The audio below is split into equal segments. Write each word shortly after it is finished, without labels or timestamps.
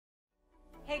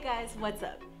Hey guys, what's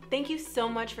up? Thank you so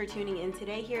much for tuning in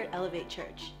today here at Elevate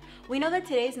Church. We know that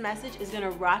today's message is going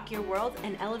to rock your world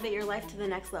and elevate your life to the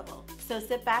next level. So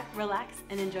sit back, relax,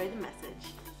 and enjoy the message.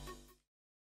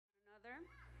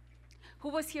 Who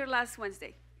was here last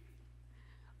Wednesday?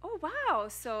 Oh, wow.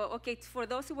 So, okay, for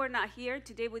those who were not here,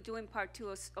 today we're doing part 2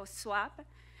 of swap.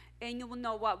 And you will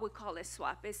know what we call a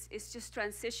swap. It's just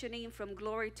transitioning from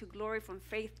glory to glory, from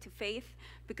faith to faith,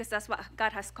 because that's what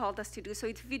God has called us to do. So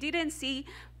if you didn't see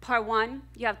part 1,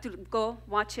 you have to go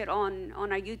watch it on our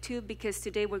YouTube, because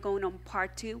today we're going on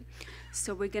part 2.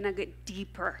 So we're going to get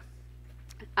deeper.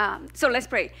 So let's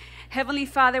pray. Heavenly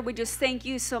Father, we just thank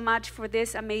you so much for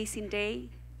this amazing day.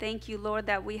 Thank you, Lord,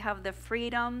 that we have the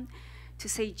freedom to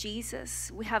say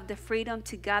Jesus. We have the freedom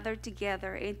to gather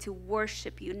together and to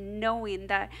worship you, knowing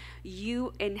that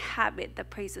you inhabit the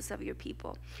praises of your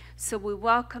people. So we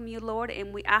welcome you, Lord,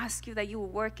 and we ask you that you will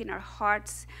work in our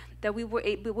hearts, that we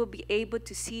will be able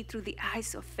to see through the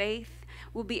eyes of faith.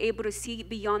 We'll be able to see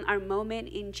beyond our moment.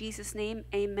 In Jesus' name,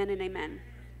 amen and amen.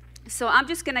 So I'm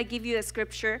just going to give you a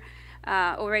scripture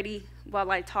already while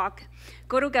I talk.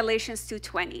 Go to Galatians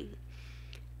 2:20.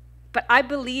 But I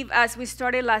believe, as we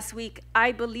started last week,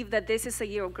 I believe that this is a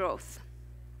year of growth.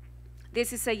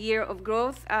 This is a year of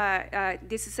growth.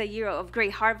 This is a year of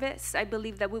great harvest. I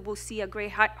believe that we will see a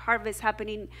great harvest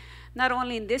happening not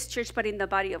only in this church, but in the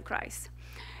body of Christ.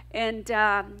 And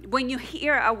when you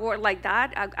hear a word like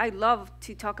that, I love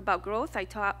to talk about growth. I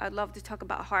love to talk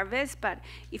about harvest. But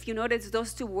if you notice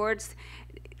those two words,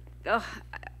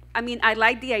 I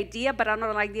like the idea, but I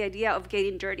don't like the idea of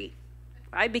getting dirty.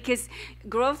 Right? Because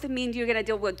growth means you're going to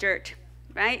deal with dirt,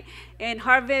 right? And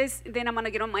harvest, then I'm going to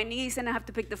get on my knees and I have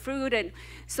to pick the fruit. And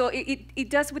so it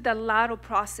does with a lot of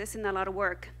process and a lot of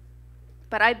work.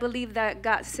 But I believe that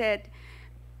God said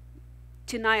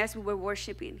tonight as we were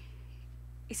worshiping,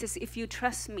 he says, if you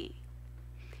trust me,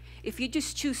 if you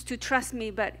just choose to trust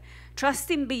me, but trust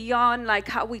him beyond like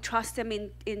how we trust him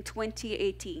in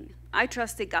 2018. I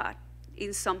trusted God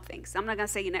in some things. I'm not going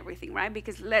to say in everything, right?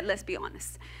 Because let's be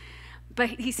honest.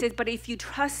 But he says, but if you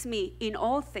trust me in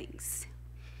all things,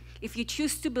 if you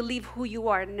choose to believe who you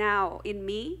are now in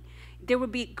me, there will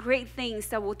be great things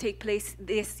that will take place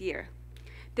this year.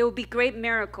 There will be great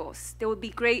miracles. There will be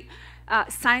great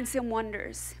signs and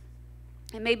wonders.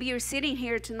 And maybe you're sitting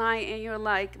here tonight and you're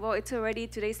like, well, it's already,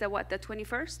 today's the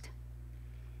 21st?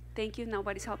 Thank you,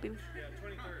 nobody's helping. Yeah,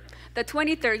 23rd. The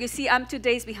 23rd, you see, I'm 2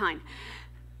 days behind.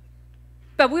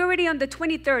 But we're already on the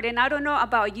 23rd, and I don't know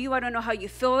about you. I don't know how you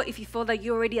feel, if you feel that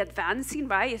you're already advancing,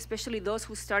 right? Especially those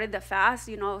who started the fast.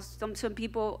 You know, some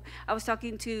people, I was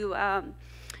talking to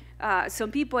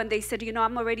some people, and they said, you know,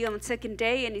 I'm already on the second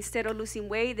day, and instead of losing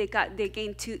weight, they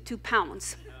gained two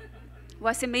pounds. Well,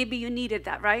 I said, maybe you needed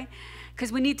that, right?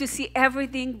 Because we need to see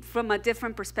everything from a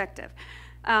different perspective.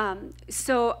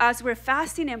 So as we're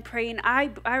fasting and praying,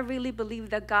 I really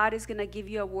believe that God is going to give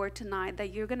you a word tonight,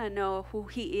 that you're going to know who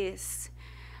he is,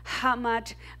 how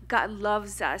much God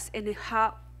loves us, and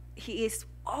how he is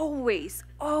always,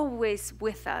 always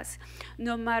with us,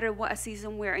 no matter what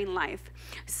season we're in life.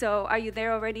 So are you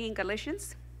there already in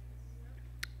Galatians?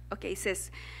 Okay, it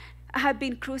says, I have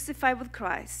been crucified with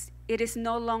Christ. It is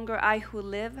no longer I who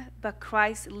live, but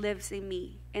Christ lives in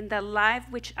me. And the life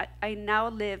which I now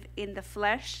live in the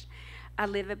flesh, I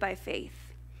live it by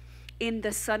faith in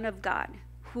the Son of God,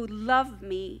 who loved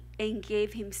me and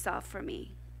gave himself for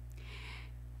me.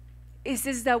 It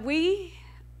says that we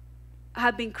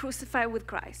have been crucified with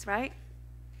Christ, right?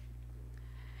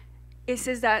 It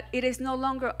says that it is no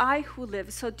longer I who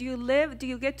live. So do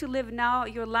you get to live now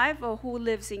your life, or who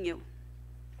lives in you?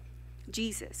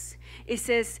 Jesus. It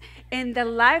says, in the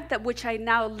life that which I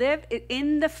now live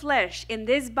in the flesh, in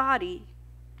this body,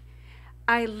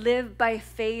 I live by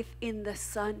faith in the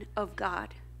Son of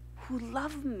God, who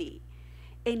loved me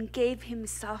and gave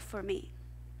himself for me.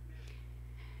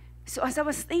 So as I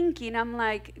was thinking, I'm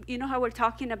like, you know how we're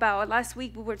talking about, last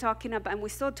week we were talking about, and we're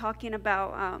still talking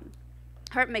about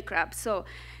hermit crabs. So,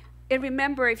 and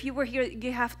remember, if you were here,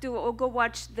 you have to go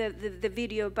watch the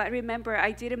video. But remember,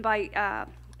 I didn't buy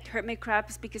hermit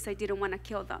crabs because I didn't want to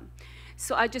kill them.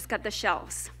 So I just got the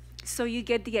shells. So you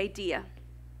get the idea.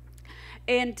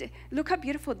 And look how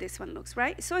beautiful this one looks,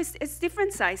 right? So it's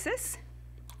different sizes.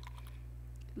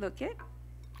 Look it.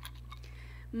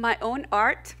 My own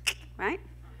art, right?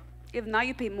 If not,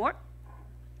 you pay more.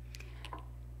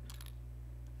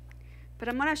 But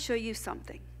I'm going to show you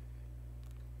something.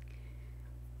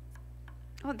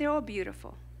 Oh, they're all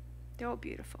beautiful. They're all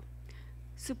beautiful.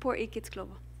 Support eKids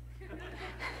Global.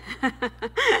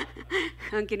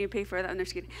 I'm getting paid for that. I'm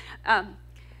just kidding.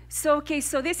 So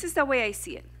this is the way I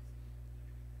see it.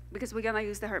 because we're going to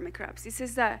use the hermit crabs. It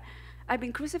says that I've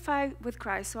been crucified with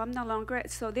Christ, so I'm no longer,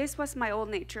 so this was my old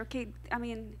nature. Okay, I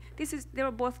mean, they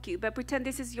were both cute, but pretend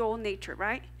this is your old nature,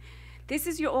 right? This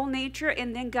is your old nature,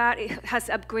 and then God has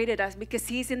upgraded us because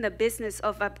he's in the business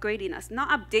of upgrading us, not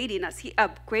updating us, he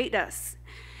upgraded us.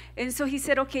 And so he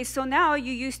said, okay, so now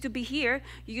you used to be here,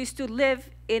 you used to live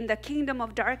in the kingdom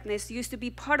of darkness, you used to be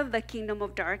part of the kingdom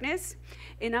of darkness,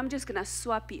 and I'm just gonna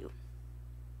swap you.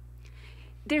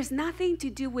 There's nothing to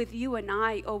do with you and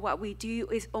I or what we do,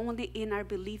 is only in our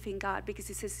belief in God, because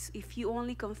it says, if you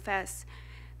only confess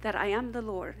that I am the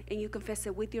Lord, and you confess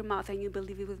it with your mouth and you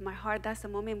believe it with my heart, that's the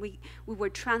moment we were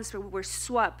transferred, we were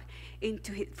swapped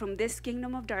from this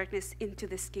kingdom of darkness into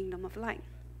this kingdom of light.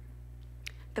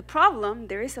 The problem,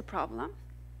 there is a problem,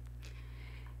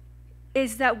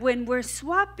 is that when we're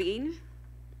swapping,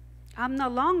 I'm no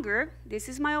longer, this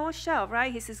is my old shell,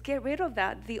 right? He says, get rid of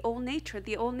that, the old nature.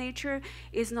 The old nature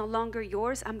is no longer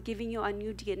yours. I'm giving you a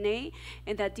new DNA,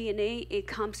 and that DNA, it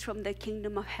comes from the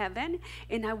kingdom of heaven,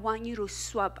 and I want you to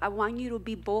swap. I want you to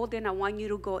be bold, and I want you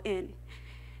to go in.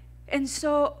 And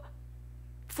so,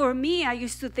 for me, I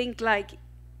used to think like,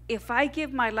 if I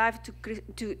give my life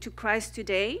to Christ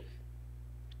today,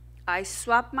 I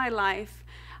swap my life,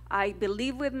 I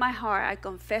believe with my heart, I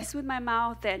confess with my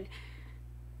mouth, and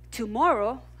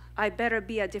tomorrow I better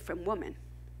be a different woman.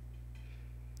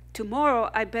 Tomorrow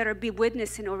I better be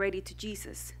witnessing already to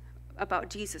Jesus, about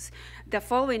Jesus. The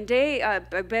following day I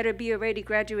better be already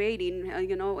graduating,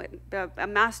 a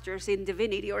master's in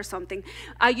divinity or something.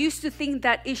 I used to think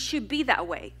that it should be that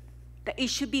way, that it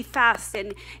should be fast,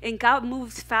 and God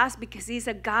moves fast because he's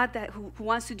a God who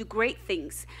wants to do great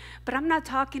things. But I'm not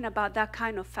talking about that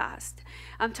kind of fast.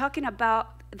 I'm talking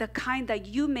about the kind that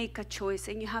you make a choice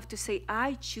and you have to say,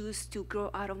 I choose to grow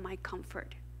out of my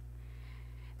comfort.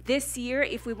 This year,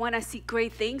 if we want to see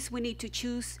great things, we need to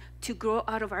choose to grow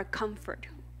out of our comfort.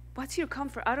 What's your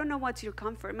comfort? I don't know what's your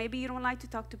comfort. Maybe you don't like to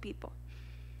talk to people.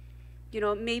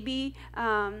 Maybe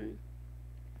God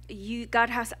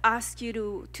has asked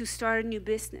you to start a new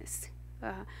business.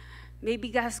 Maybe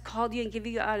God has called you and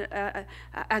given you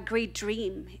a great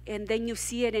dream, and then you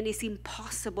see it and it's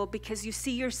impossible because you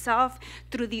see yourself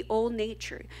through the old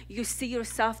nature. You see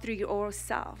yourself through your old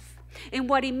self. And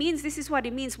what it means, this is what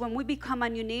it means when we become a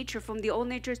new nature, from the old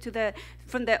nature to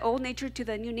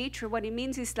the new nature. What it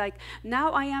means is like,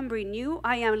 now I am renewed.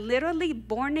 I am literally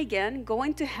born again,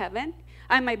 going to heaven.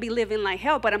 I might be living like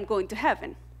hell, but I'm going to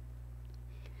heaven.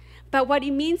 But what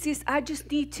it means is I just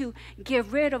need to get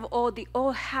rid of all the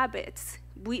old habits.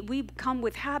 We come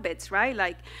with habits, right?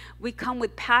 Like we come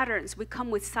with patterns, we come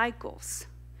with cycles.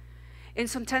 And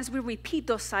sometimes we repeat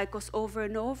those cycles over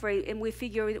and over, and we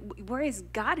figure, where is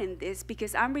God in this?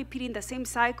 Because I'm repeating the same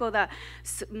cycle that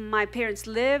my parents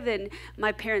lived, and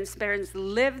my parents' parents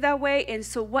lived that way. And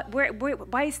so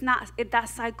why is not that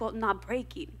cycle not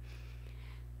breaking?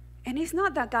 And it's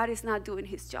not that God is not doing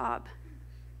his job,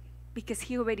 because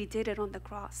he already did it on the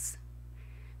cross.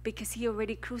 Because he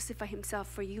already crucified himself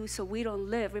for you, so we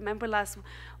don't live. Remember last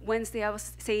Wednesday I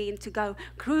was saying to God,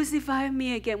 crucify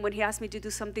me again, when he asked me to do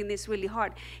something that's really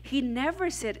hard. He never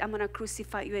said, I'm going to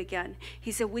crucify you again.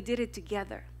 He said, we did it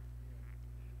together.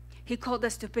 He called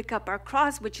us to pick up our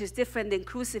cross, which is different than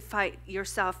crucify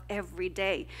yourself every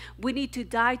day. We need to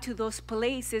die to those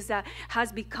places that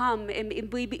has become,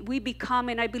 and we become,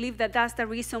 and I believe that that's the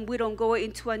reason we don't go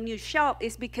into a new shop,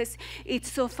 is because it's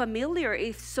so familiar,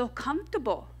 it's so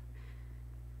comfortable.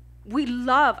 We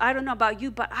love, I don't know about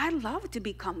you, but I love to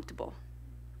be comfortable.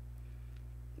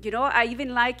 I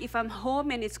even like, if I'm home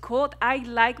and it's cold, I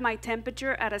like my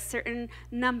temperature at a certain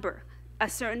number, a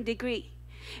certain degree.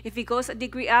 If it goes a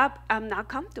degree up, I'm not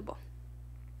comfortable.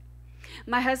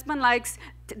 My husband likes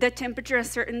the temperature a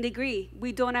certain degree.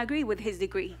 We don't agree with his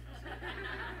degree.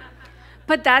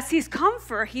 But that's his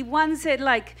comfort. He wants it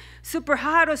like super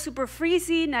hot or super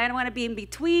freezing. I don't want to be in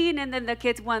between. And then the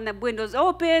kids want the windows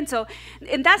open.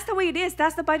 And that's the way it is.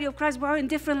 That's the body of Christ. We're all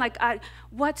indifferent.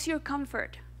 What's your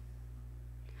comfort?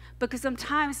 Because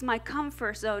sometimes my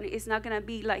comfort zone is not going to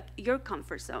be like your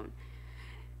comfort zone.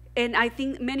 And I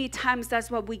think many times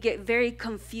that's why we get very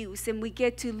confused, and we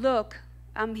get to look.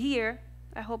 I'm here.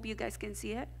 I hope you guys can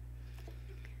see it.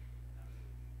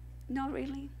 No,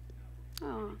 really?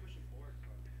 Oh.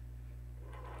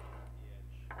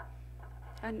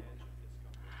 And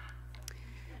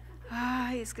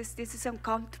it's because this is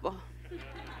uncomfortable.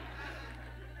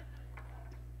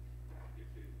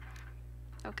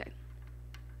 Okay.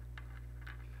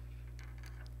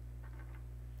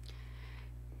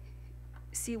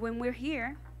 See, when we're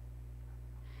here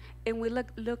and we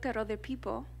look at other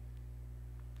people,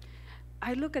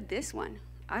 I look at this one.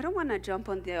 I don't want to jump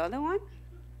on the other one.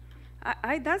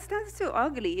 That's too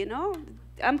ugly, you know.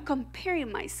 I'm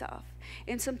comparing myself.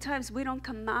 And sometimes we don't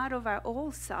come out of our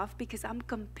old self because I'm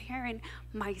comparing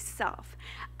myself.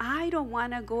 I don't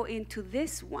want to go into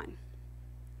this one.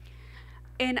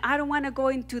 And I don't want to go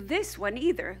into this one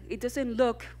either. It doesn't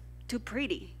look too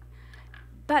pretty.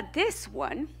 But this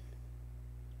one,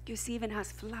 you see, even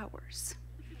has flowers.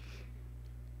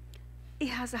 It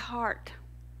has a heart.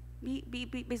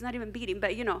 It's not even beating,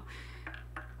 but you know.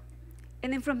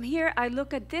 And then from here, I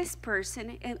look at this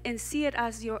person and see it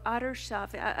as your outer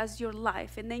self, as your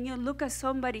life. And then you look at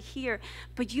somebody here,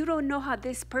 but you don't know how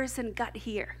this person got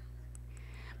here.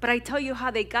 But I tell you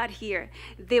how they got here.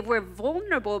 They were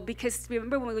vulnerable because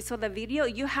remember when we saw the video,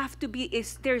 you have to be,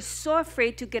 they're so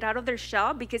afraid to get out of their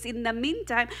shell because in the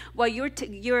meantime, while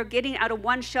you're getting out of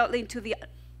one shell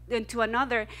into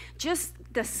another, just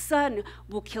the sun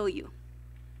will kill you.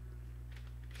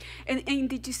 And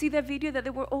did you see that video that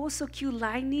they were all so cute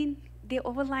lining? They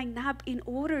all lined up in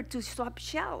order to swap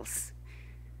shells.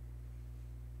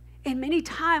 And many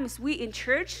times we in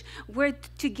church, we're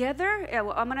together.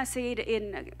 I'm going to say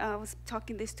it I was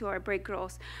talking this to our break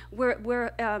girls.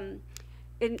 We're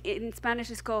in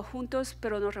Spanish it's called juntos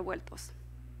pero no revueltos.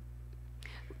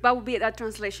 That would be that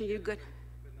translation, you're good.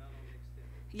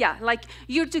 Yeah, like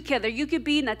you're together. You could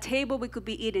be in a table. We could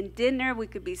be eating dinner. We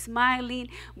could be smiling.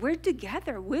 We're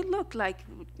together. We look like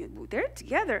they're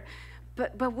together,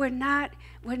 but we're not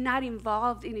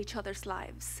involved in each other's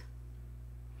lives.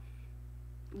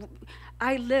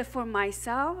 I live for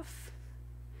myself.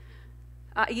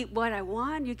 I eat what I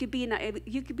want. You could be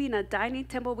in a dining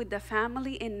table with the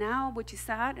family, and now, which is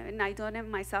sad, and I don't have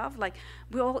myself. Like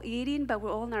we're all eating, but we're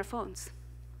all on our phones.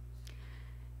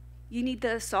 You need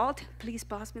the salt? Please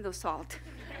pass me the salt.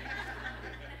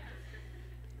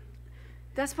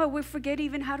 That's why we forget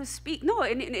even how to speak. No,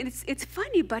 and it's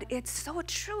funny, but it's so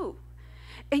true.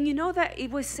 And you know that it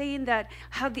was saying that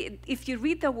if you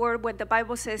read the word where the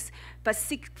Bible says, but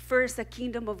seek first the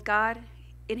kingdom of God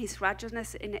and his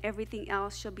righteousness and everything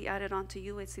else shall be added unto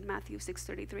you. It's in Matthew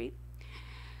 6:33.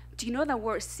 Do you know the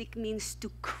word seek means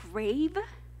to crave?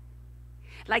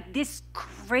 Like this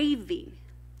craving.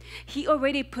 He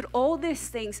already put all these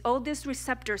things, all these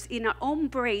receptors in our own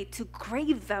brain to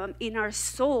crave them in our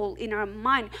soul, in our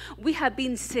mind. We have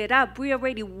been set up. We're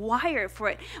already wired for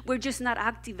it. We're just not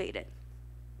activated.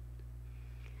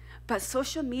 But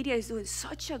social media is doing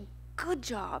such a good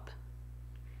job.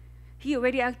 He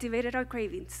already activated our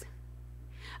cravings.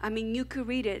 I mean, you could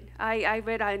read it. I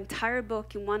read an entire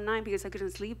book in one night because I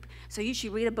couldn't sleep. So you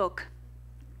should read a book.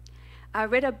 I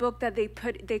read a book that they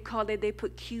put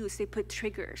cues, they put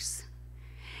triggers.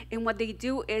 And what they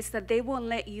do is that they won't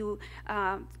let you,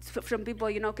 from people,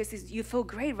 you know, because you feel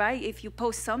great, right? If you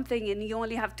post something and you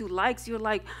only have 2 likes, you're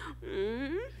like,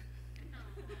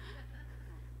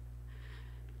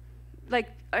 Like,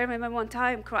 I remember one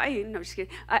time crying, no, just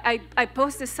kidding. I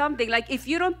posted something, like if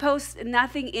you don't post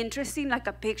nothing interesting, like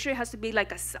a picture, it has to be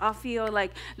like a selfie or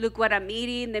like, look what I'm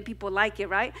eating, then people like it,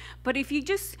 right? But if you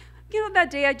just, you know, that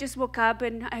day I just woke up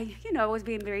and I was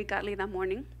being very godly that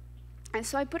morning. And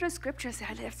so I put a scripture, I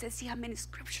said, let's see how many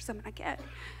scriptures I'm gonna get,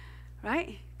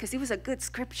 right? Because it was a good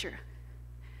scripture.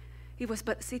 It was,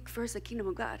 but seek first the kingdom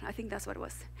of God. I think that's what it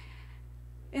was.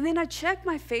 And then I checked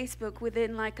my Facebook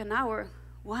within like an hour,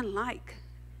 1 like.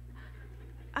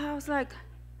 I was like,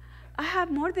 I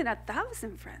have more than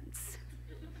 1,000 friends.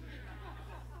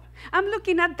 I'm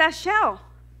looking at that shell.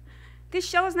 This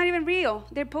shell is not even real.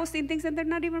 They're posting things and they're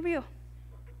not even real.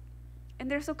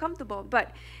 And they're so comfortable.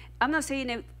 But I'm not saying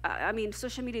it, I mean,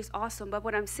 social media is awesome, but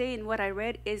what I'm saying, what I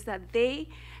read is that they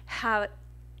have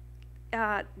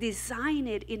designed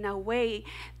it in a way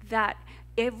that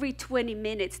every 20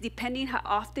 minutes, depending how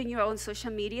often you're on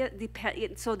social media,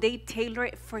 so they tailor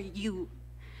it for you.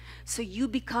 So you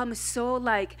become so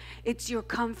like, it's your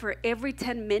comfort. Every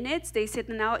 10 minutes, they said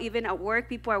now even at work,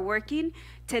 people are working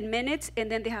 10 minutes,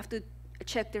 and then they have to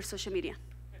check their social media.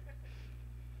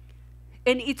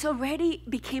 And it's already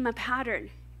became a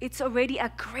pattern. It's already a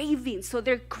craving. So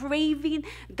they're craving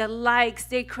the likes.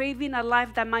 They're craving a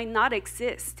life that might not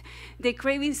exist. They're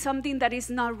craving something that is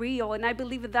not real. And I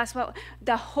believe that that's what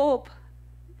the hope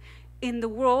in the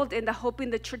world and the hope in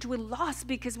the church we lost,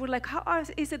 because we're like, how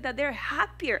is it that they're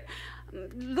happier?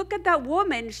 Look at that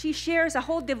woman. She shares a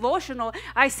whole devotional.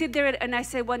 I sit there and I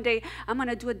say one day, I'm going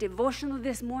to do a devotional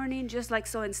this morning just like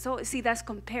so-and-so. See, that's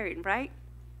comparing, right?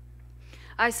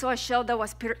 I saw a shell that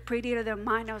was prettier than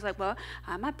mine. I was like, well,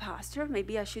 I'm a pastor.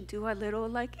 Maybe I should do a little,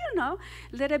 like,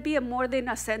 let it be more than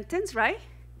a sentence, right?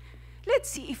 Let's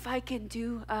see if I can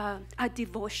do a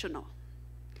devotional.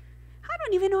 I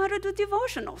don't even know how to do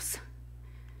devotionals.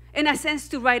 In a sense,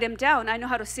 to write them down. I know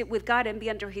how to sit with God and be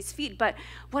under his feet. But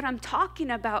what I'm talking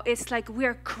about is like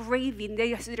we're craving.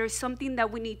 There's something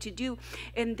that we need to do.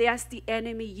 And that's the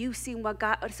enemy using what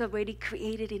God has already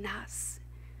created in us.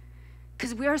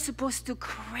 Because we are supposed to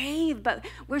crave, but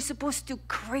we're supposed to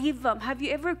crave them. Have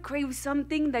you ever craved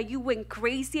something that you went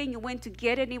crazy and you went to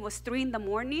get it and it was 3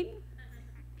 a.m?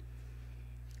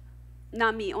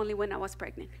 Not me, only when I was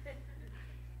pregnant.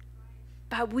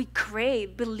 But we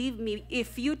crave, believe me,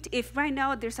 if right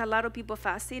now there's a lot of people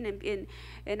fasting,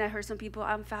 and I heard some people,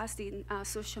 I'm fasting,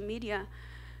 social media,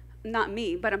 not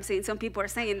me, but I'm saying some people are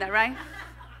saying that, right?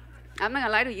 I'm not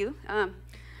gonna lie to you,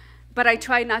 but I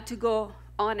try not to go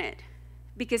on it,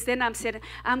 because then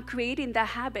I'm creating that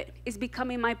habit. It's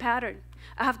becoming my pattern.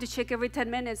 I have to check every 10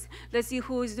 minutes. Let's see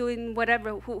who is doing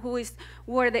whatever,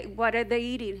 what are they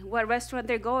eating, what restaurant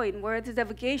they're going, where is the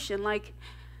vacation, like.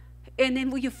 And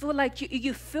then you feel like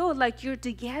you feel like you're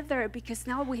together, because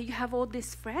now you have all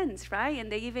these friends, right?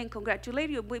 And they even congratulate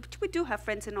you. We do have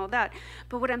friends and all that.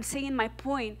 But what I'm saying, my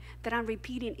point that I'm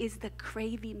repeating, is the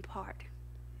craving part.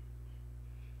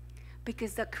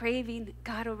 Because the craving,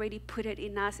 God already put it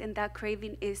in us, and that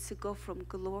craving is to go from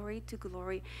glory to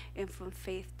glory and from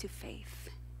faith to faith.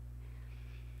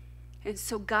 And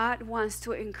so God wants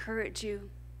to encourage you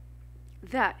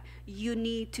that you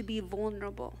need to be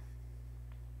vulnerable.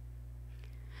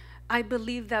 I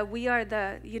believe that we are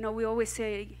we always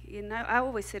say, I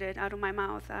always say it out of my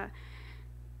mouth,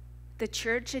 the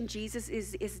church and Jesus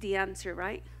is the answer,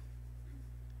 right?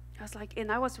 I was like,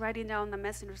 and I was writing down the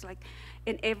messengers, like,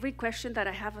 and every question that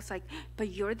I have was like,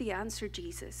 but you're the answer,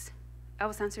 Jesus. I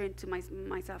was answering to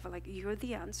myself, like, you're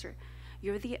the answer.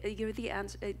 You're the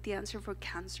answer for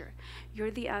cancer.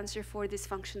 You're the answer for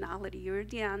dysfunctionality. You're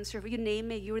the answer, you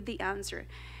name it, you're the answer.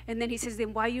 And then he says,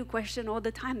 then why you question all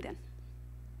the time then?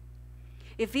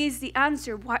 If he's the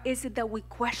answer, why is it that we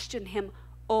question him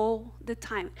all the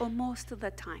time, or most of the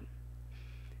time?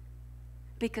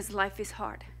 Because life is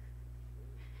hard.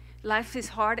 Life is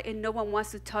hard, and no one wants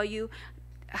to tell you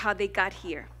how they got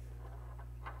here.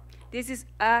 This is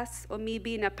us, or me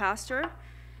being a pastor.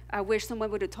 I wish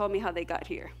someone would have told me how they got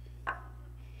here.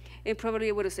 And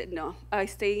probably would have said, no, I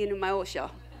stay in my old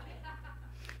shell.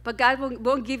 But God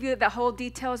won't give you the whole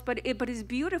details, but it's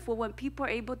beautiful when people are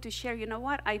able to share, you know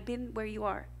what, I've been where you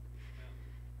are.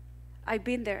 I've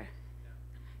been there.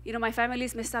 You know, my family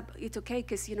is messed up. It's okay,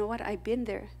 because you know what, I've been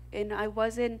there. And I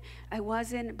wasn't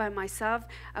by myself.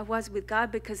 I was with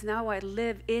God, because now I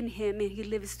live in him and he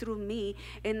lives through me,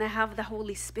 and I have the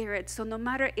Holy Spirit. So no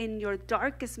matter in your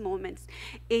darkest moments,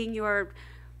 in your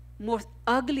most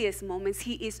ugliest moments,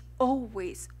 he is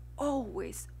always,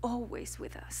 always, always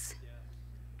with us.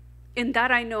 And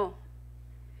that I know,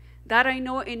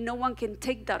 and no one can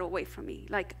take that away from me.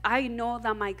 Like, I know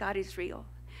that my God is real.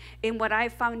 And what I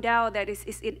found out that is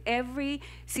in every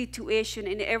situation,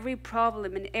 in every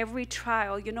problem, in every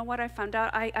trial, you know what I found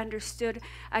out? I understood,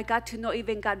 I got to know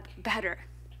even God better.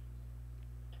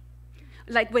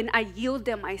 Like when I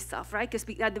yielded myself, right? Because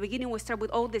at the beginning we start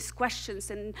with all these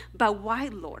questions, but why,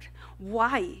 Lord?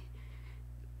 Why?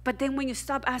 But then when you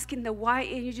stop asking the why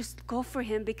and you just go for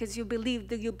him, because you believe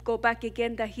that you go back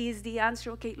again that he is the answer.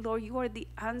 Okay, Lord, you are the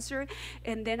answer.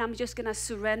 And then I'm just going to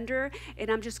surrender and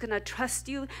I'm just going to trust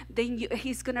you. Then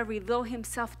he's going to reveal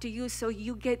himself to you, so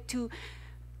you get to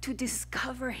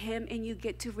discover him, and you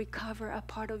get to recover a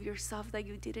part of yourself that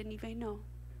you didn't even know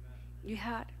you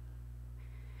had.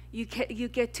 You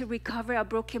get to recover a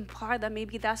broken part that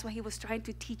maybe that's what he was trying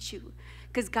to teach you.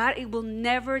 Because God, it will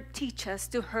never teach us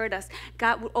to hurt us.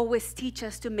 God will always teach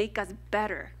us to make us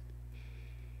better.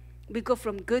 We go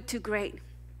from good to great.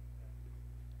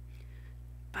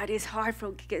 But it's hard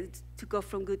to go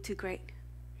from good to great.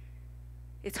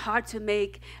 It's hard to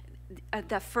make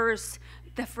the first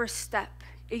step.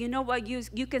 And you know what?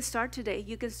 You can start today.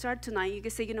 You can start tonight. You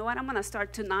can say, you know what? I'm going to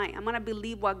start tonight. I'm going to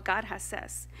believe what God has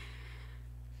says.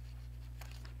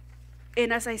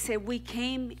 And as I said, we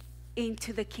came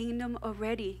into the kingdom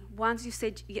already. Once you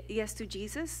said yes to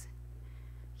Jesus,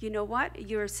 you know what?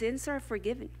 Your sins are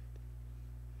forgiven.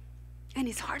 And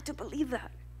it's hard to believe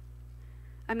that.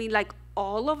 I mean, like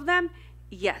all of them?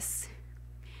 Yes.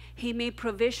 He made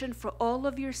provision for all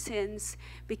of your sins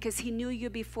because he knew you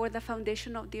before the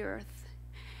foundation of the earth.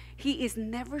 He is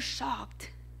never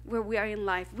shocked where we are in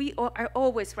life. We are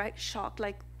always, right, shocked.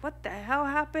 Like, what the hell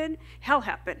happened? Hell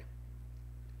happened.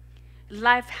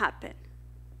 Life happened.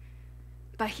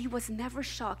 But he was never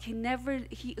shocked.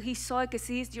 He saw it because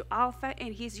he's your Alpha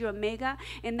and he's your Omega.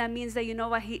 And that means that, you know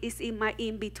what, he is in my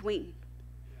in-between.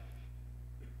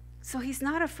 So he's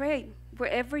not afraid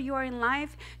Wherever you are in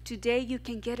life, today you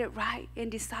can get it right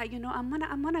and decide,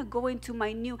 I'm gonna go into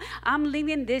my new, I'm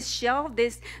leaving this shell,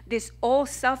 this old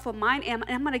self of mine, and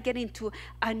I'm gonna get into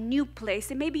a new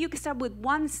place. And maybe you can start with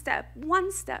one step.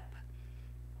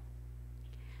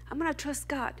 I'm gonna trust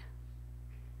God.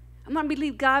 I'm gonna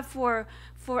believe God for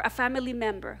a family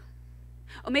member.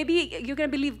 Or maybe you're gonna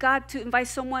believe God to invite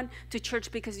someone to church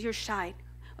because you're shy.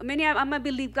 Or maybe I'm gonna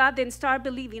believe God, then start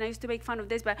believing. I used to make fun of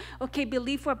this, but okay,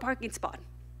 believe for a parking spot.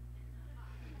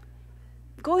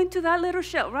 Go into that little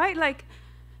shell, right? Like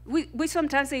we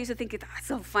sometimes I used to think that's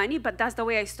so funny, but that's the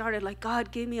way I started. Like,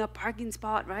 God gave me a parking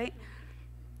spot, right?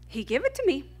 He gave it to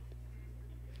me.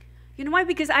 You know why?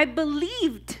 Because I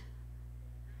believed.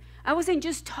 I wasn't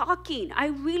just talking. I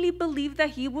really believed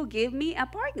that He will give me a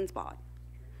parking spot.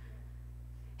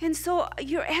 And so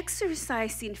you're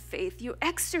exercising faith. You're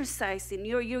exercising.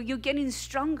 You're getting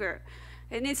stronger.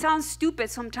 And it sounds stupid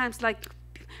sometimes, like,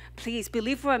 please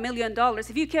believe for $1 million.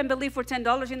 If you can't believe for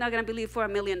 $10, you're not going to believe for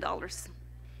 $1 million.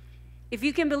 If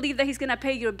you can believe that He's going to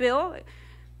pay your bill,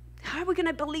 how are we going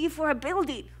to believe for a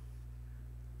building?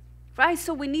 Right?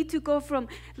 So we need to go from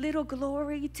little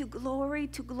glory to glory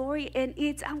to glory, and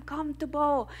it's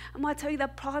uncomfortable. I'm going to tell you,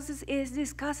 that process is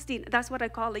disgusting. That's what I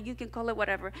call it. You can call it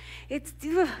whatever. It's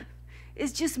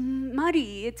just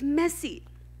muddy. It's messy.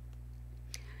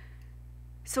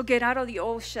 So get out of the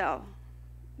old shell.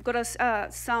 Go to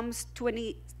Psalms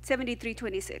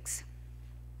 73:26.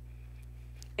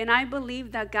 And I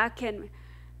believe that God can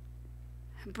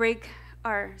break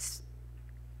our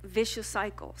vicious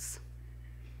cycles.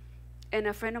 And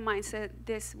a friend of mine said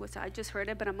this, which I just heard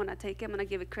it, but I'm going to take it. I'm going to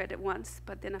give it credit once,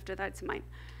 but then after that, it's mine.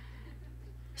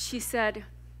 She said,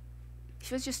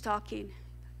 she was just talking.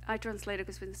 I translated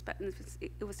because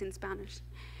it was in Spanish.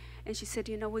 And she said,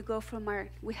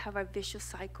 we have our vicious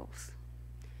cycles.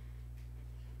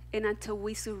 And until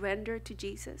we surrender to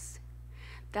Jesus,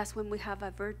 that's when we have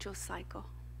a virtuous cycle.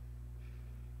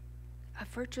 A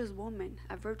virtuous woman,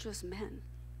 a virtuous man.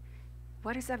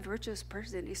 What is a virtuous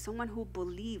person? It's someone who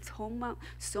believes,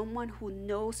 someone who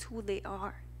knows who they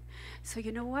are. So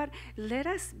you know what? Let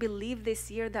us believe this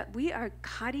year that we are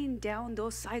cutting down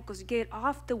those cycles. Get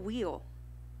off the wheel.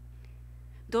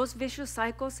 Those vicious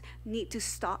cycles need to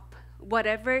stop.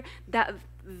 Whatever that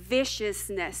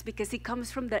viciousness, because it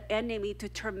comes from the enemy to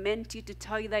torment you, to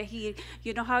tell you that you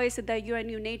know how is it that you're a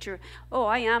new nature? Oh,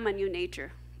 I am a new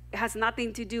nature. It has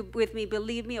nothing to do with me.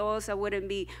 Believe me, or else I wouldn't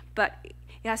be. But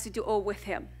it has to do all with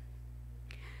Him.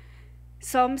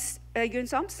 Psalms, you're in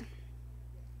Psalms?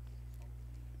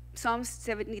 Psalms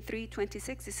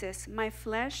 73:26, it says, my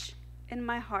flesh and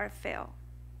my heart fail,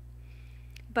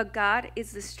 but God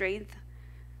is the strength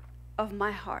of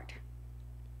my heart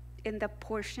and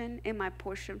my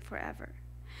portion forever.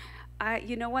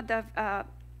 You know what the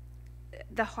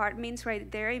heart means right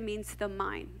there? It means the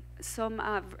mind. Some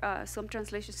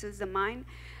translation says the mind.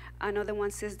 Another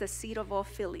one says the seat of all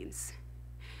feelings.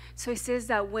 So it says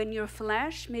that when your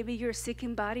flesh, maybe you're sick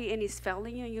in body and it's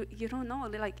failing you, you don't know.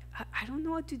 Like, I don't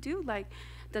know what to do. Like,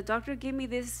 the doctor gave me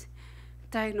this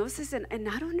diagnosis and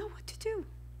I don't know what to do.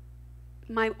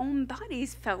 My own body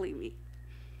is failing me.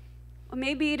 Or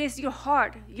maybe it is your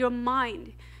heart, your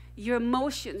mind, your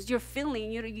emotions, your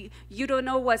feeling. You don't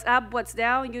know what's up, what's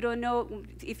down. You don't know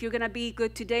if you're going to be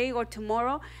good today or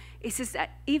tomorrow. It says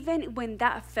that even when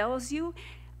that fails you,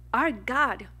 our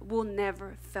God will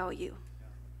never fail you.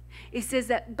 It says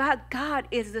that, but God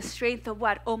is the strength of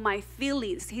what? Oh, my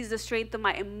feelings. He's the strength of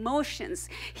my emotions.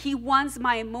 He wants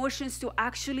my emotions to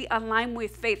actually align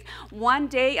with faith. One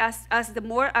day, as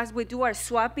we do our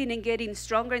swapping and getting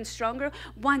stronger and stronger,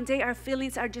 one day our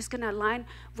feelings are just going to align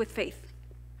with faith.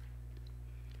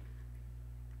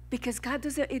 Because God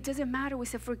it doesn't matter. We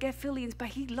say forget feelings, but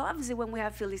He loves it when we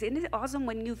have feelings. Isn't it awesome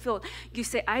when you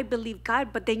say, I believe God,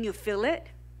 but then you feel it,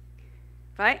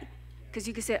 right? Because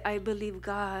you can say, I believe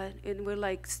God, and we're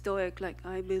like stoic, like,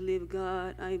 I believe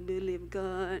God, I believe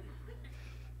God.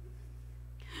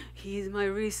 He is my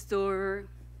restorer.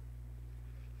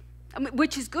 I mean,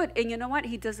 which is good, and you know what?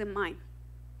 He doesn't mind.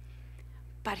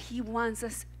 But He wants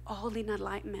us all in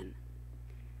alignment.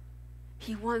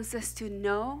 He wants us to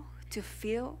know, to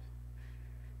feel,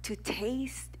 to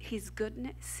taste His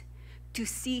goodness, to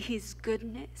see His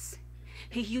goodness.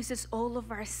 He uses all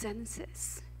of our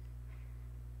senses.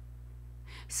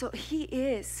 So He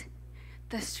is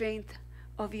the strength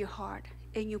of your heart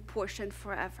and your portion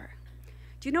forever.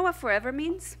 Do you know what forever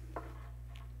means?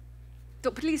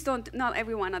 So please not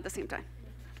everyone at the same time.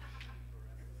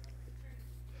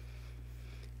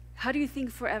 How do you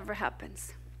think forever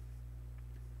happens?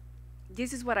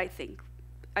 This is what I think.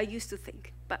 I used to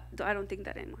think, but I don't think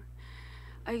that anymore.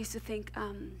 I used to think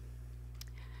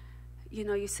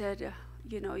you said,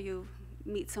 you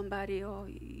meet somebody, or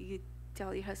you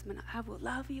tell your husband, I will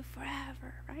love you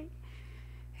forever, right?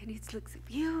 And it looks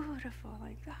beautiful,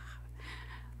 like,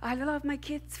 I love my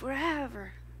kids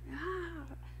forever.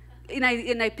 And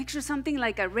I picture something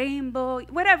like a rainbow,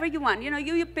 whatever you want.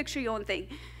 You picture your own thing.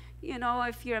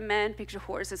 If you're a man, picture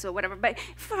horses or whatever. But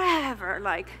forever,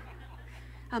 like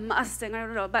a Mustang, I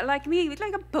don't know. But like me,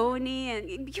 like a pony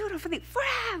and beautiful thing,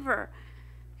 forever.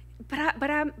 But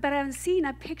I'm seeing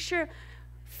a picture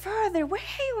further, way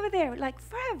over there, like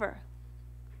forever.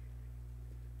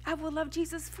 I will love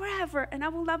Jesus forever, and I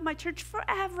will love my church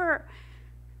forever.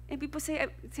 And people say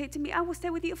to me, I will stay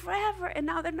with you forever, and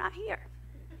now they're not here.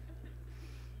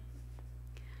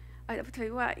 I will tell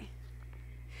you why.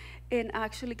 And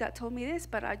actually, God told me this,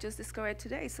 but I just discovered it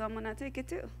today, so I'm going to take it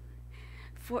too.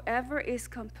 Forever is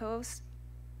composed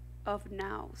of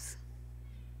nows.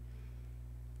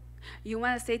 You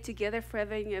want to stay together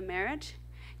forever in your marriage?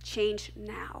 Change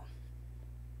now.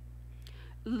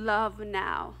 Love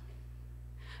now.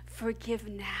 Forgive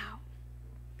now.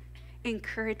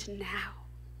 Encourage now.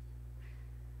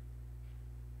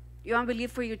 You want to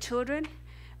believe for your children?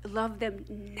 Love them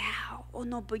now. Oh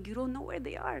no, but you don't know where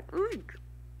they are. Ugh.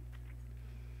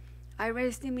 I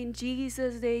raised them in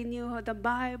Jesus. They knew the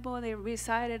Bible. They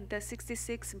recited the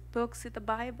 66 books of the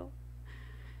Bible.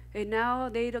 And now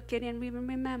they can't even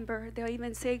remember. They'll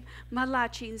even say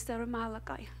Malachi instead of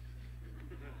Malachi.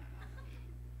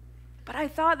 But I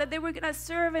thought that they were going to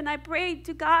serve, and I prayed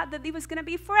to God that it was going to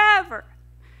be forever.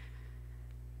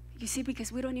 You see,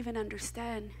 because we don't even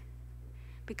understand,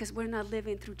 because we're not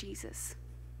living through Jesus.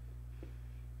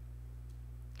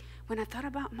 When I thought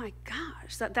about, my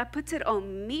gosh, that puts it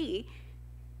on me,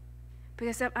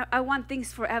 because I want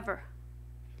things forever.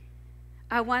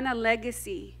 I want a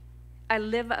legacy. I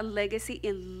live a legacy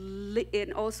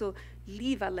and also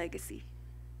leave a legacy.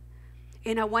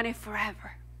 And I want it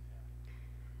forever.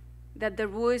 That the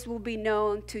Ruiz will be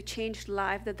known to change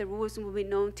life, that the Ruiz will be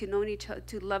known to know each other,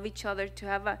 to love each other, to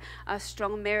have a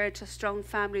strong marriage, a strong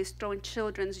family, strong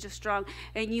children, just strong.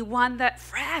 And you want that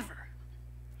forever.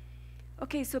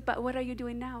 Okay, so but what are you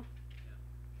doing now?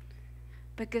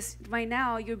 Because right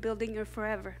now you're building your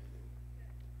forever.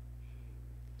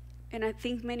 And I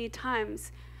think many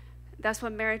times that's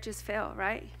when marriages fail,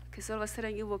 right? Because all of a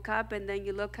sudden you woke up and then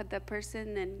you look at that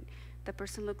person and the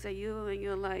person looks at you and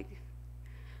you're like,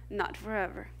 not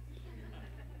forever.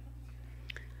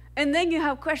 And then you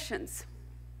have questions.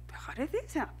 How did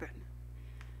this happen?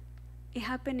 It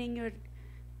happened in your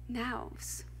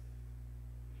nows.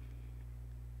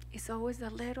 It's always the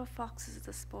little foxes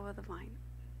that spoil the vine.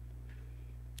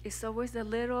 It's always the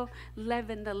little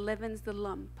leaven that leavens the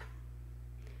lump.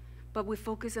 But we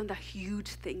focus on the huge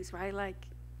things, right?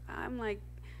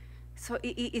 So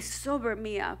it sobered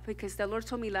me up, because the Lord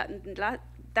told me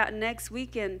that next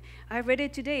weekend. I read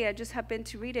it today. I just happened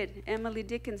to read it. Emily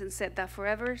Dickinson said that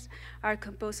forevers are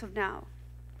composed of now.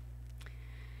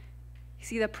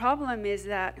 See, the problem is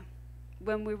that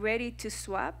when we're ready to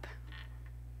swap,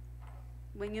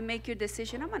 when you make your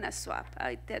decision, I'm going to swap.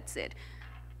 That's it.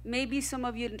 Maybe some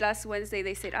of you last Wednesday,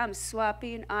 they said, I'm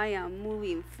swapping. I am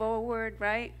moving forward,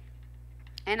 right?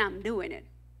 And I'm doing it.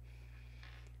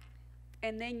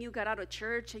 And then you got out of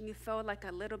church and you felt like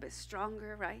a little bit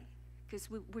stronger, right? Because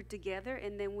we're together,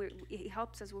 and then it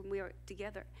helps us when we are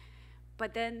together.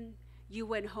 But then you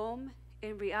went home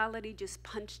and reality just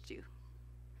punched you,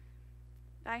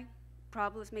 right?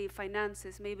 Problems, maybe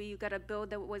finances, maybe you got a bill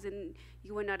that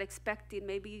you were not expecting,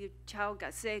 maybe your child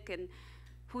got sick, and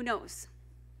who knows.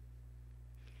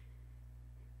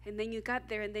 And then you got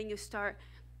there, and then you start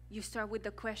with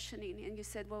the questioning, and you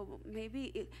said, well,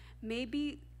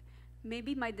 maybe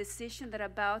my decision that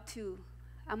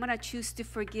I'm going to choose to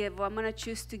forgive, or I'm going to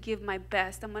choose to give my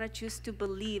best. I'm going to choose to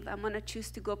believe. I'm going to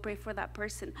choose to go pray for that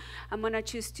person. I'm going to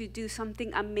choose to do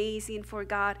something amazing for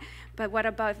God. But what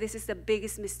about if this is the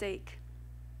biggest mistake?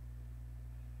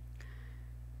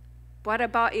 What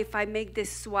about if I make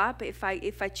this swap? If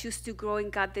I choose to grow in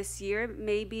God this year,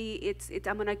 maybe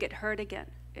I'm going to get hurt again.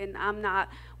 And I'm not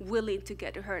willing to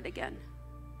get hurt again.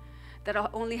 That'll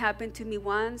only happen to me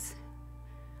once,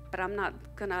 but I'm not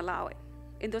going to allow it.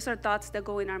 And those are thoughts that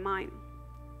go in our mind.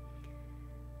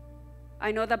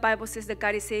 I know the Bible says that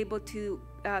God is able to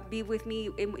be with me,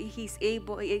 and He's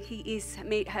able, and He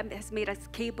has made us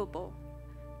capable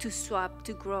to swap,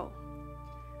 to grow.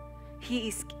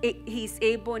 He's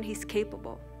able and He's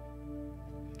capable.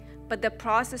 But the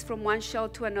process from one shell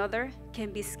to another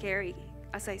can be scary,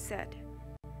 as I said.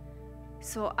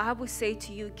 So I would say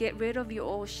to you, get rid of your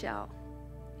old shell,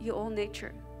 your old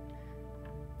nature.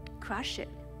 Crush it.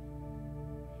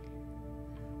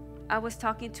 I was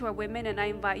talking to our women, and I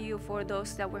invite you, for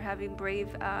those that were having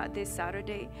Brave this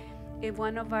Saturday, and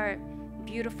one of our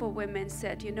beautiful women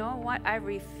said, you know what, I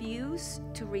refuse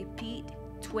to repeat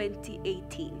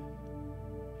 2018.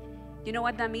 You know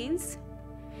what that means?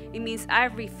 It means I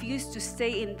refuse to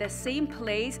stay in the same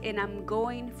place, and I'm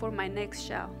going for my next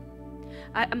shell.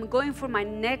 I'm going for my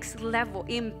next level,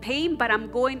 in pain, but I'm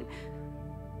going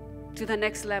to the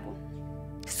next level.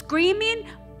 Screaming,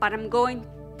 but I'm going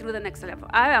through the next level.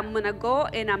 I am gonna go,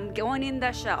 and I'm going in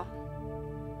that shell.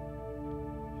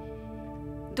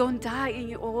 Don't die in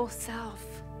your old self.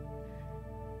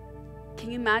 Can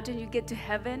you imagine you get to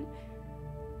heaven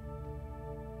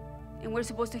and we're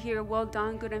supposed to hear, well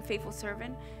done, good and faithful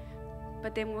servant,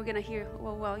 but then we're gonna hear,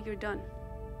 well, you're done,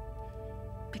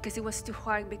 because it was too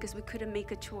hard, because we couldn't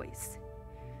make a choice.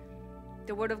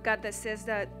 The word of God that says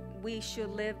that we should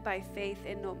live by faith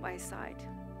and not by sight.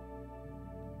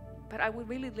 But are we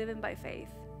really living by faith?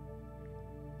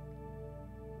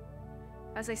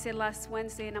 As I said last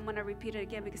Wednesday, and I'm going to repeat it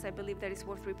again because I believe that it's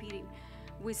worth repeating.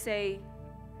 We say,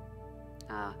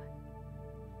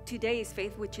 today is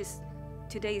faith, which is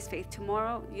today is faith.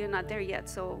 Tomorrow, you're not there yet,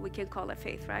 so we can call it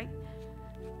faith, right?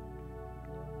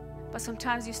 But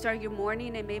sometimes you start your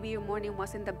morning, and maybe your morning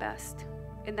wasn't the best.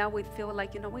 And now we feel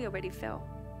like, we already fell.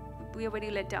 We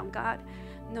already let down God.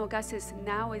 No, God says,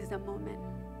 now is the moment.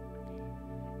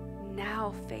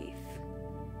 Now faith.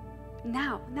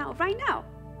 Now, right now.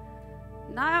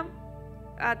 Not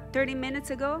 30 minutes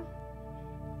ago.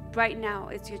 Right now,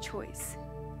 it's your choice.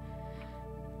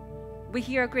 We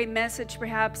hear a great message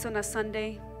perhaps on a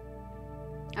Sunday.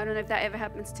 I don't know if that ever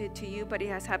happens to you, but it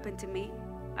has happened to me.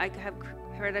 I have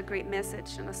heard a great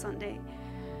message on a Sunday.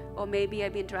 Or maybe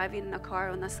I've been driving in a car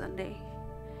on a Sunday,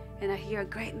 and I hear a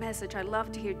great message. I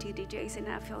love to hear T.D. Jakes, and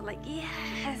I feel like,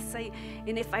 yes.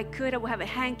 And if I could, I would have a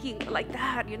hanky like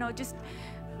that, just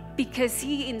because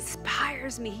he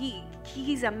inspires me.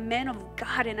 He's a man of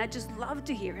God, and I just love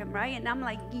to hear him, right? And I'm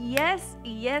like, yes,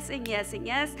 yes, and yes, and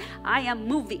yes, I am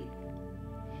moving.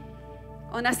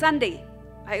 On a Sunday,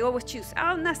 I always choose,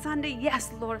 on a Sunday,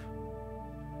 yes, Lord.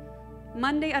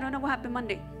 Monday, I don't know what happened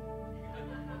Monday.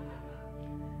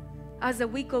 As the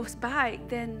week goes by,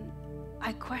 then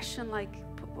I question, like,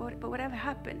 but whatever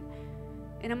happened?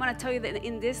 And I'm going to tell you that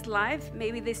in this life,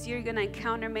 maybe this year you're going to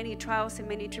encounter many trials and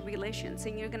many tribulations.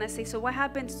 And you're going to say, so what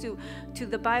happens to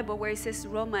the Bible where it says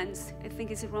Romans? I think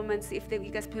it's Romans, if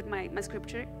you guys put my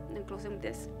scripture, and I'm closing with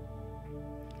this.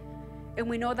 And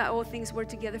we know that all things work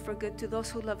together for good to those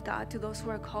who love God, to those who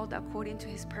are called according to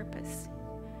his purpose.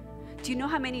 Do you know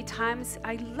how many times,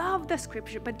 I love the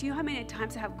scripture, but do you know how many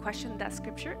times I have questioned that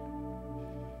scripture?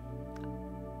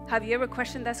 Have you ever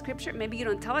questioned that scripture? Maybe you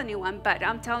don't tell anyone, but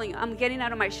I'm telling you, I'm getting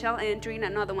out of my shell and entering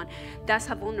another one. That's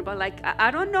how vulnerable. Like, I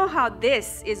don't know how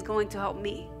this is going to help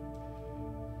me.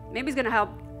 Maybe it's going to help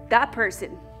that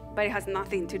person, but it has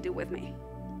nothing to do with me.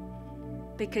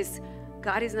 Because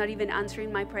God is not even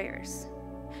answering my prayers.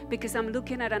 Because I'm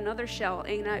looking at another shell,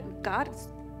 and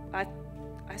I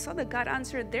saw that God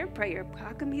answered their prayer.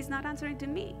 How come he's not answering to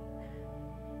me?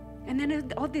 And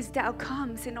then all this doubt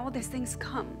comes, and all these things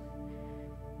come.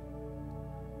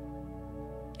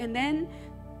 And then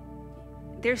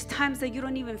there's times that you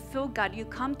don't even feel God. You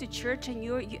come to church,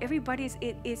 and everybody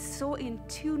is so in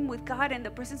tune with God, and the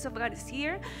presence of God is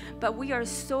here. But we are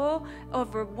so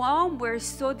overwhelmed. We're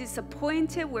so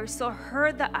disappointed. We're so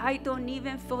hurt that I don't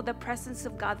even feel the presence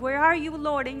of God. Where are you,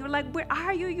 Lord? And you're like, where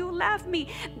are you? You left me.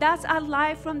 That's a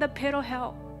lie from the pit of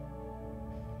hell.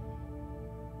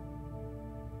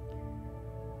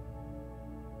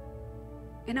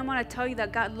 And I want to tell you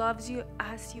that God loves you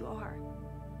as you are.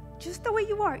 Just the way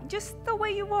you are. Just the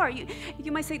way you are.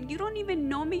 You might say, you don't even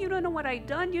know me. You don't know what I've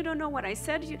done. You don't know what I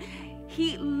said.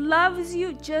 He loves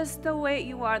you just the way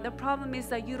you are. The problem is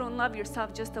that you don't love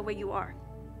yourself just the way you are.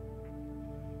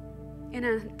 And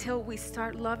until we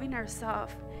start loving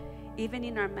ourselves, even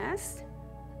in our mess,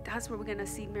 that's where we're going to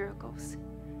see miracles.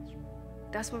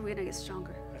 That's where we're going to get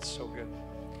stronger. That's so good.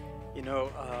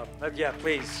 Yeah,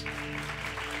 please.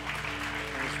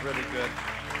 That was really good.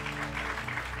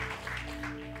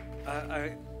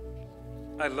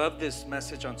 I love this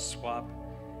message on swap,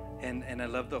 and I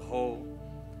love the whole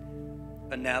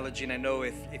analogy. And I know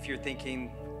if you're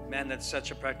thinking, man, that's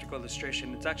such a practical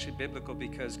illustration, it's actually biblical,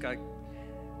 because God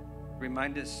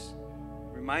reminded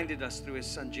us through his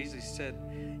son Jesus. He said,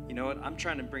 you know what, I'm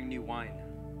trying to bring new wine,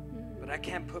 but I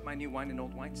can't put my new wine in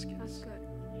old wineskins. That's good.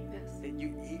 Yes.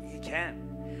 He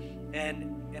can.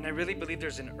 And I really believe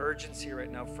there's an urgency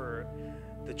right now for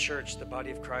the church, the body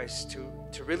of Christ,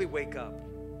 to really wake up.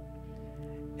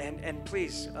 And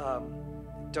please,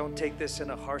 don't take this in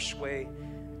a harsh way.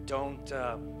 Don't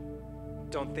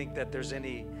don't think that there's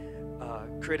any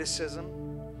criticism.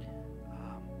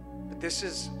 But this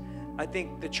is, I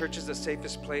think the church is the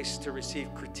safest place to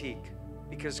receive critique,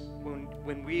 because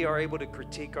when we are able to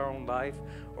critique our own life,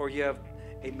 or you have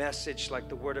a message like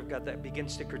the Word of God that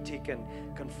begins to critique and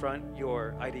confront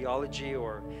your ideology,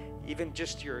 or even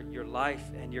just your life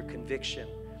and your conviction,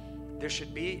 there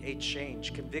should be a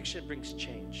change. Conviction brings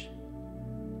change.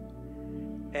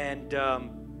 And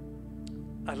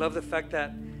I love the fact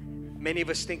that many of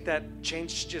us think that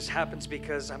change just happens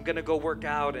because I'm going to go work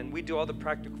out, and we do all the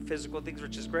practical physical things,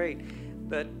 which is great.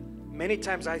 But many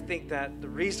times I think that the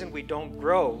reason we don't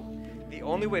grow, the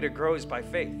only way to grow is by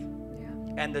faith.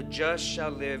 Yeah. And the just shall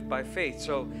live by faith.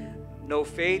 So no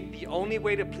faith, the only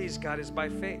way to please God is by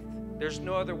faith. There's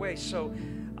no other way. So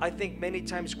I think many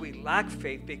times we lack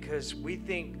faith because we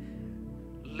think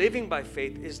living by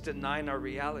faith is denying our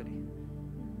reality.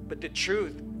 But the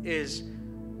truth is,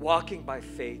 walking by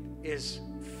faith is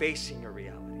facing a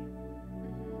reality.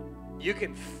 You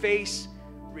can face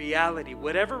reality.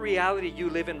 Whatever reality you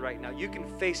live in right now, you can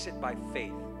face it by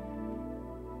faith.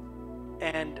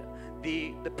 And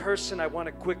the person I want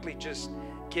to quickly just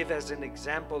give as an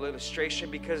example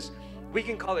illustration, because we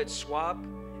can call it swap.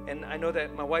 And I know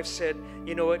that my wife said,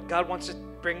 you know what, God wants to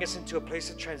bring us into a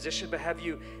place of transition, but have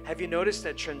you noticed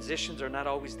that transitions are not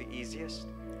always the easiest?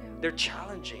 They're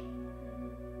challenging.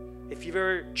 If you've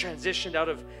ever transitioned out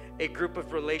of a group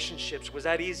of relationships, was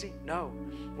that easy? No.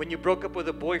 When you broke up with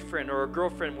a boyfriend or a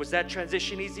girlfriend, was that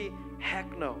transition easy?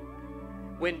 Heck no.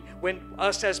 When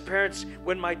us as parents,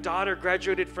 when my daughter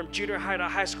graduated from junior high to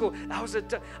high school,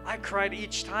 I cried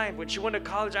each time. When she went to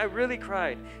college, I really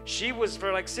cried. She was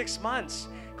for like 6 months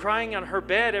crying on her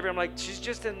bed. I'm like, she's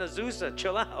just in Azusa,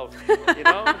 chill out, you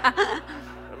know?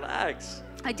 Relax.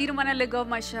 I didn't want to let go of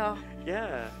my shell.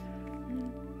 Yeah.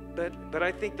 But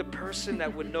I think the person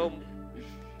that would know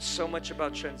so much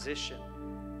about transition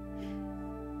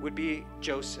would be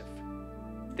Joseph.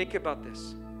 Think about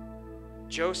this.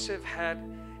 Joseph had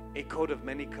a coat of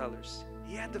many colors.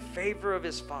 He had the favor of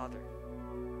his father.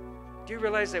 Do you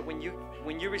realize that when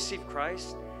you receive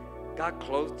Christ, God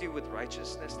clothed you with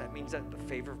righteousness? That means that the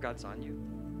favor of God's on you.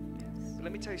 Yes. But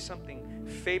let me tell you something.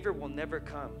 Favor will never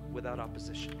come without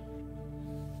opposition.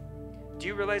 Do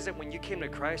you realize that when you came to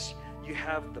Christ, you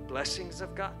have the blessings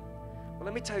of God? Well,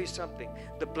 let me tell you something.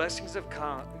 The blessings of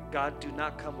God do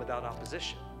not come without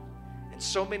opposition. And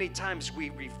so many times we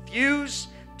refuse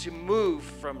to move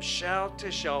from shell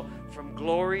to shell, from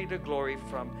glory to glory,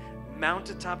 from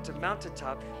mountaintop to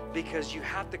mountaintop, because you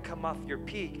have to come off your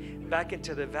peak back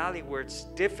into the valley where it's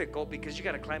difficult, because you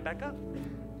got to climb back up.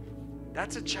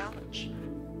 That's a challenge.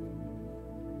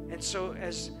 And so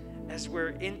as we're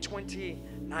in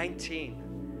 2019,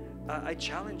 I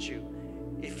challenge you,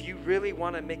 if you really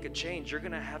want to make a change, you're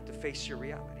going to have to face your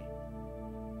reality.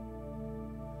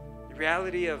 The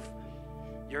reality of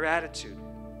your attitude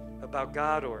about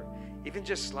God, or even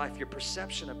just life, your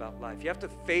perception about life. You have to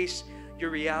face your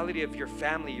reality of your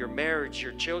family, your marriage,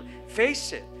 your children.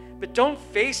 Face it. But don't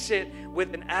face it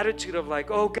with an attitude of like,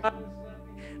 oh, God.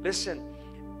 Listen,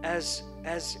 as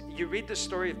you read the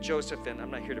story of Joseph, and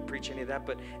I'm not here to preach any of that,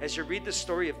 but as you read the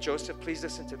story of Joseph, please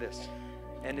listen to this.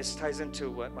 And this ties into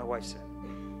what my wife said.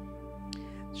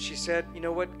 She said, you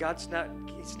know what,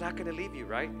 He's not going to leave you,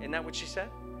 right? Isn't that what she said?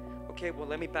 Okay, well,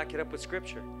 let me back it up with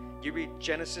scripture. You read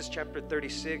Genesis chapter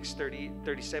 36, 30,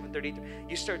 37, 33.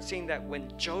 You start seeing that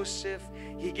when Joseph,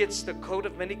 he gets the coat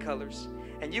of many colors,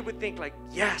 and you would think like,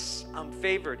 yes, I'm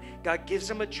favored. God gives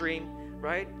him a dream,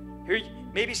 right? Here,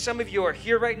 maybe some of you are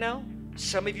here right now.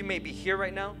 Some of you may be here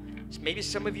right now. Maybe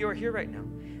some of you are here right now.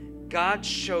 God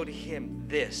showed him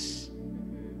this.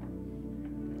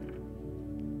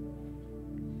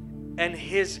 And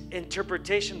his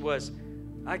interpretation was,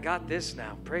 I got this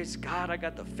now. Praise God. I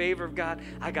got the favor of God.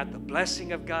 I got the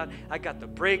blessing of God. I got the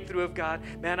breakthrough of God.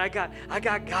 Man, I got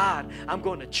God. I'm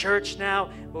going to church now.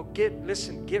 Well, get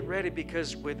ready,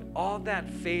 because with all that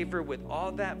favor, with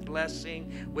all that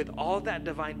blessing, with all that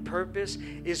divine purpose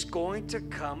is going to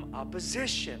come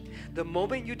opposition. The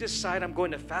moment you decide I'm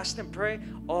going to fast and pray,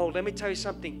 oh, let me tell you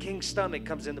something. King's stomach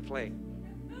comes into play.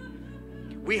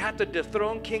 We have to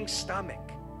dethrone King's stomach.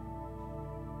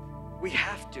 We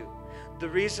have to. The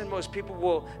reason most people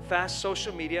will fast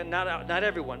social media, not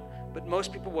everyone, but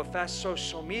most people will fast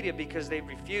social media because they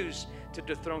refuse to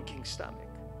dethrone King's stomach.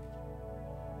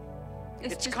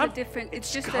 It's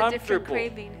just a different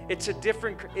craving.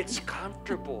 It's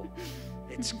comfortable.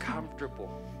 It's comfortable.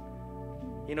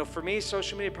 You know, for me,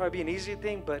 social media probably be an easy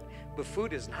thing, but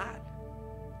food is not.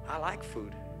 I like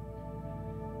food.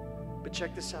 But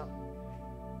check this out.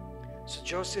 So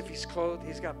Joseph, he's clothed,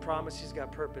 he's got promise, he's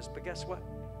got purpose. But guess what?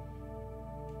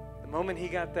 moment he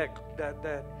got that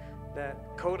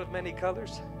coat of many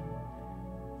colors,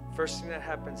 first thing that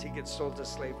happens, he gets sold to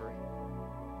slavery.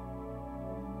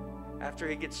 After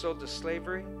he gets sold to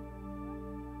slavery,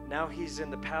 now he's in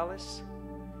the palace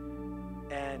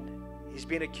and he's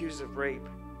being accused of rape.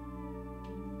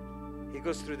 He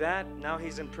goes through that. Now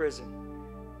he's in prison.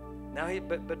 Now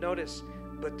but notice,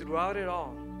 but throughout it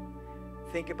all,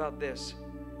 think about this.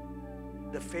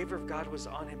 The favor of God was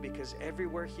on him because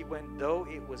everywhere he went, though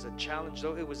it was a challenge,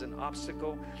 though it was an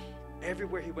obstacle,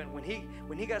 everywhere he went, when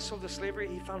he got sold to slavery,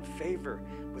 he found favor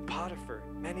with Potiphar.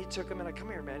 Man, he took him and like, come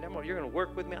here, man. You're gonna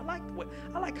work with me.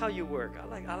 I like how you work.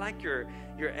 I like your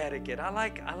etiquette. I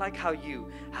like how you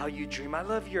dream. I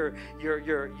love your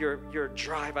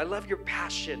drive. I love your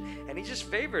passion. And he just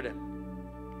favored him.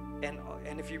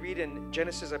 And if you read in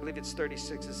Genesis, I believe it's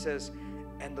 36, it says,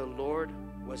 and the Lord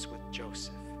was with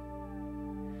Joseph.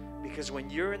 Because when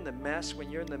you're in the mess, when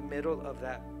you're in the middle of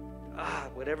that,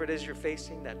 whatever it is you're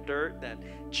facing, that dirt, that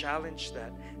challenge,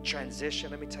 that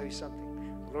transition, let me tell you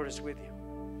something. The Lord is with you.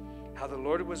 How the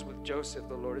Lord was with Joseph,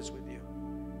 the Lord is with you.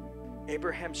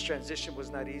 Abraham's transition was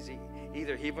not easy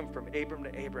either. He went from Abram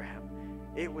to Abraham.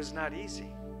 It was not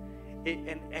easy.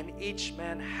 And each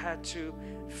man had to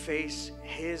face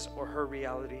his or her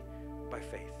reality by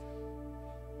faith.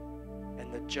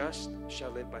 And the just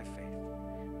shall live by faith.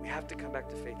 We have to come back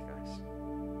to faith, guys.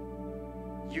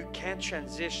 You can't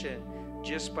transition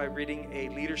just by reading a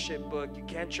leadership book. You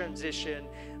can't transition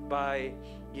by,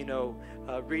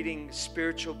 reading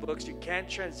spiritual books. You can't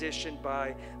transition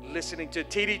by listening to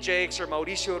T.D. Jakes or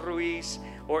Mauricio Ruiz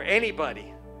or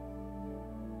anybody.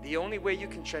 The only way you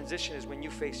can transition is when you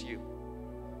face you.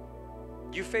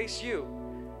 You face you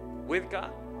with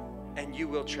God, and you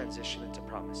will transition into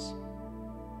promise.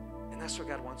 And that's what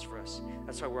God wants for us.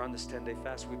 That's why we're on this 10-day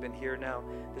fast. We've been here now.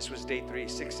 This was day 3,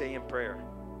 6 a.m. prayer,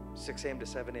 6 a.m. to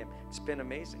 7 a.m. It's been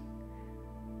amazing.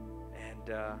 And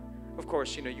of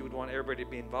course, you would want everybody to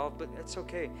be involved, but it's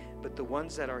okay. But the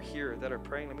ones that are here, that are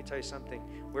praying, let me tell you something.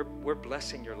 We're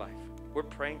blessing your life. We're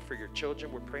praying for your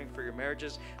children. We're praying for your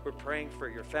marriages. We're praying for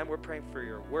your family. We're praying for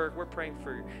your work. We're praying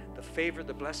for the favor,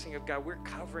 the blessing of God. We're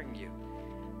covering you.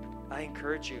 I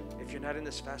encourage you, if you're not in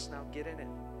this fast now, get in it.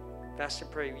 Fast and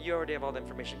pray. You already have all the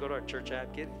information. Go to our church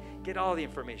app. Get all the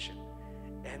information.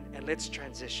 And let's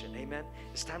transition. Amen.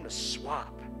 It's time to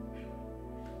swap.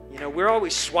 We're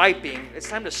always swiping. It's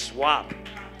time to swap.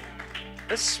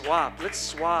 Let's swap. Let's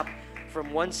swap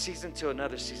from one season to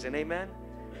another season. Amen.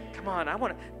 Come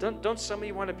on, don't some of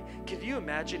you want to be, can you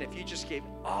imagine if you just gave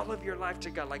all of your life to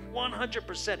God, like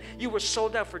 100%, you were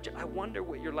sold out for, I wonder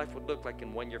what your life would look like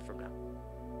in 1 year from now.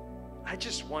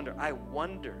 I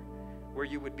wonder where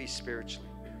you would be spiritually.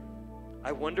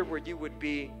 I wonder where you would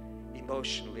be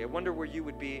emotionally. I wonder where you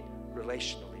would be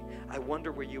relationally. I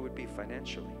wonder where you would be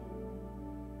financially.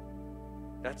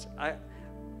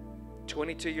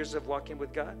 22 years of walking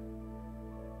with God.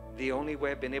 The only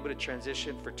way I've been able to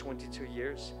transition for 22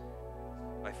 years,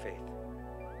 by faith.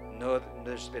 No,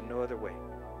 there's been no other way.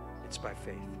 It's by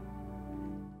faith.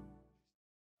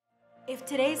 If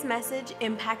today's message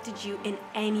impacted you in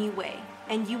any way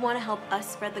and you want to help us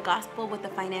spread the gospel with a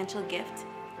financial gift,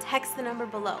 text the number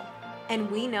below. And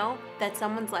we know that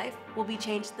someone's life will be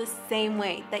changed the same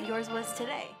way that yours was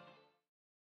today.